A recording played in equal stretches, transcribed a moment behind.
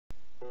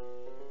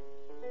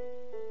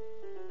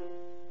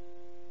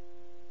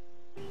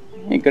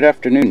Hey, good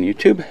afternoon,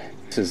 YouTube.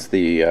 This is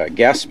the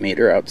gas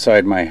meter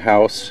outside my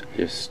house.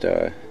 Just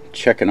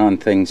checking on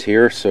things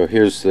here. So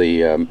here's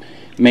the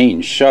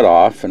main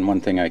shutoff, and one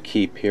thing I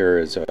keep here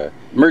is a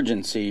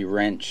emergency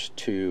wrench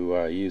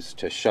to use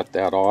to shut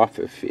that off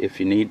if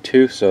you need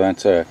to. So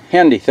that's a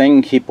handy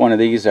thing. Keep one of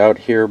these out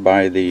here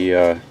by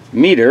the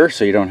meter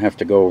so you don't have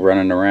to go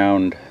running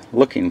around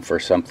looking for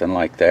something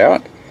like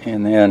that.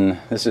 And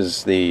then this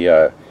is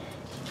the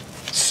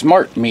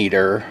smart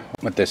meter.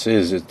 What this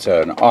is, it's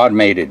an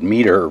automated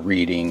meter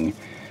reading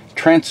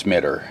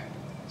transmitter.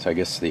 So I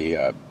guess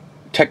the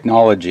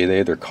technology, they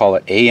either call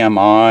it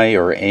AMI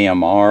or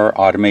AMR,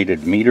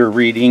 automated meter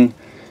reading.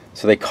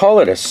 So they call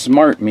it a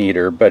smart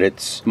meter, but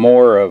it's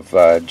more of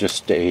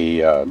just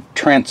a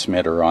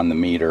transmitter on the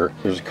meter.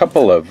 There's a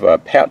couple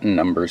of patent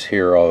numbers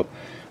here.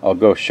 I'll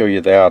go show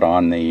you that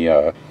on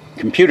the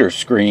computer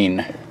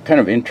screen. Kind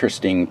of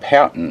interesting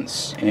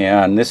patents,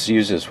 and this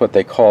uses what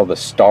they call the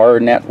star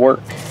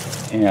network.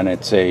 And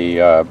it's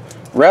a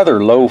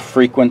rather low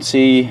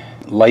frequency,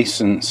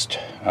 licensed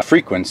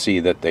frequency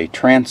that they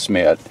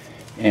transmit.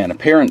 And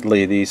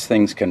apparently these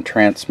things can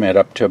transmit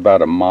up to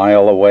about a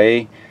mile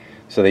away.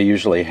 So they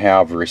usually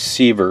have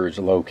receivers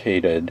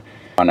located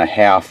on a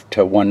 1/2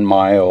 to 1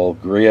 mile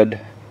grid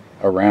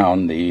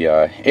around the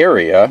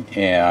area.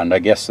 And I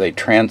guess they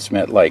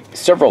transmit like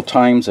several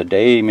times a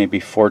day,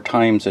 maybe 4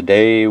 times a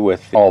day,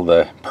 with all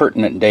the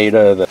pertinent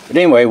data. But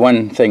anyway,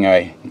 one thing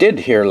I did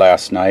here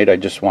last night, I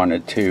just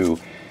wanted to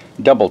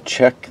double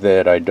check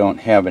that I don't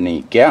have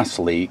any gas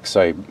leaks.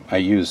 I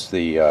use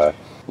the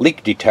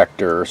leak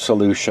detector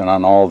solution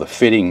on all the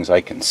fittings I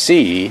can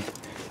see.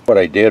 What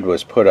I did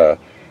was put a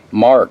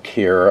mark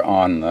here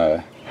on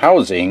the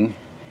housing,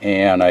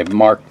 and I've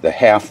marked the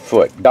 1/2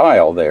 foot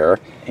dial there,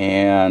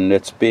 and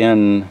it's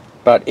been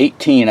about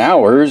 18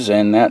 hours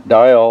and that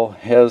dial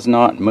has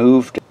not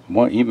moved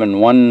even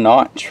 1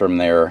 notch from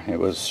there. It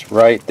was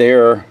right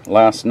there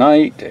last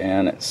night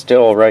and it's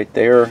still right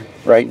there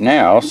right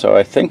now, so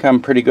I think I'm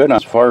pretty good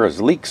as far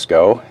as leaks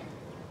go.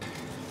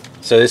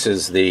 So this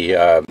is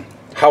the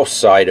house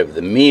side of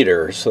the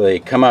meter. So they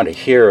come out of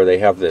here, they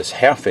have this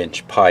 1/2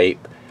 inch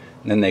pipe,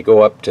 and then they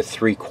go up to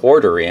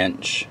 3/4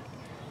 inch.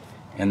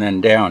 And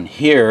then down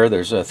here,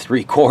 there's a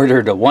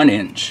 3/4 to 1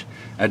 inch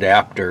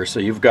adapter. So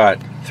you've got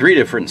 3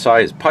 different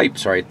size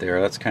pipes right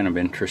there. That's kind of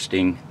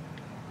interesting.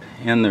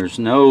 And there's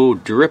no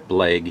drip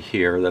leg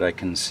here that I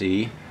can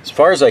see. As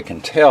far as I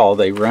can tell,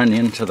 they run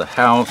into the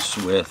house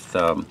with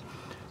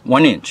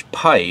 1 inch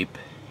pipe.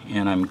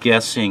 And I'm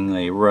guessing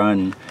they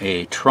run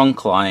a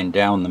trunk line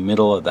down the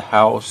middle of the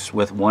house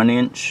with 1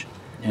 inch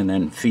and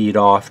then feed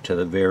off to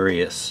the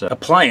various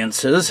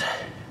appliances.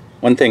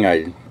 One thing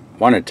I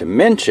wanted to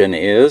mention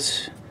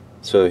is,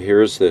 so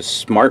here's this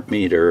smart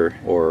meter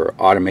or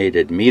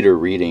automated meter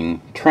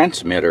reading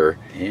transmitter,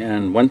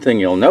 and one thing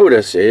you'll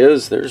notice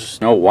is there's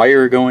no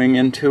wire going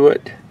into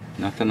it,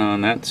 nothing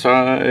on that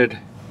side,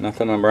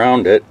 nothing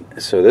around it.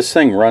 So this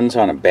thing runs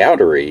on a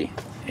battery,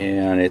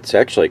 and it's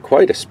actually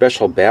quite a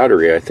special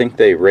battery. I think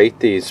they rate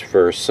these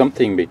for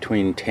something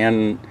between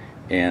 10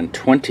 and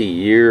 20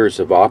 years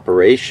of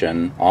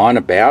operation on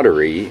a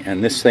battery,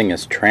 and this thing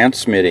is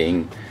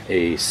transmitting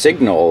a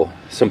signal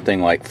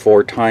something like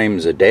 4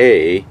 times a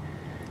day,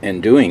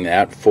 and doing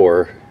that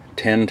for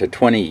 10 to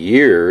 20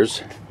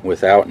 years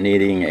without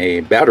needing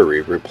a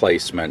battery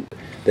replacement.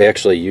 They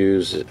actually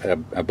use,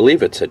 I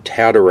believe it's a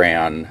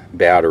Tataran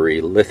battery,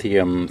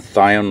 lithium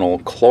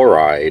thionyl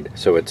chloride,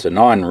 so it's a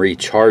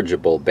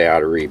non-rechargeable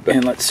battery.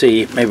 And let's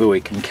see, maybe we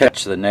can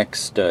catch the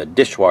next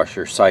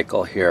dishwasher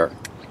cycle here.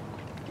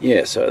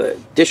 Yeah, so the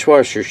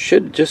dishwasher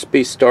should just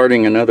be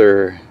starting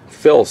another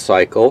fill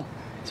cycle.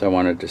 So I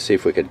wanted to see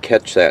if we could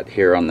catch that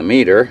here on the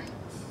meter.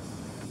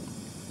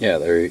 Yeah,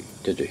 there,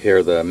 did you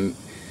hear the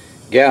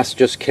gas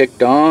just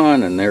kicked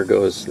on, and there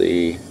goes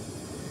the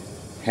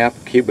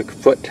 1/2 cubic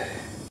foot.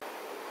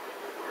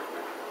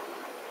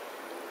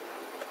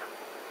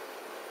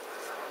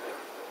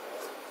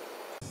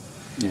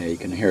 Yeah, you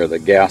can hear the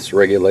gas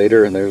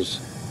regulator, and there's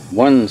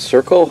 1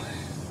 circle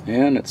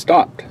and it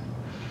stopped.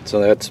 So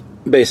that's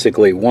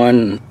basically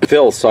 1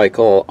 fill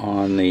cycle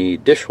on the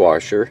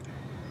dishwasher,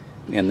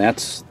 and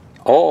that's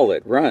all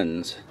it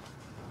runs.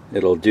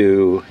 It'll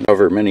do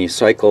however many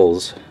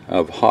cycles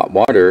of hot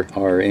water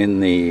are in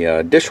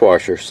the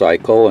dishwasher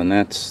cycle, and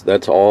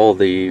that's all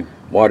the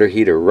water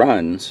heater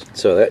runs.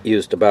 So that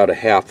used about a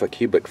 1/2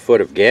 cubic foot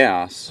of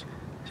gas.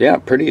 So yeah,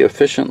 pretty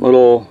efficient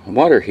little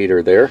water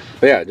heater there.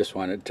 But yeah, I just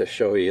wanted to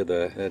show you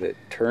that it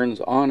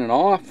turns on and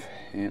off,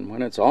 and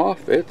when it's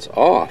off, it's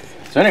off.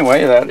 So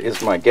anyway, that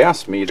is my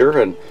gas meter,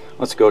 and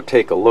let's go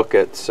take a look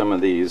at some of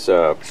these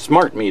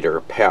smart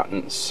meter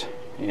patents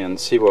and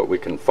see what we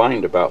can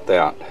find about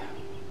that.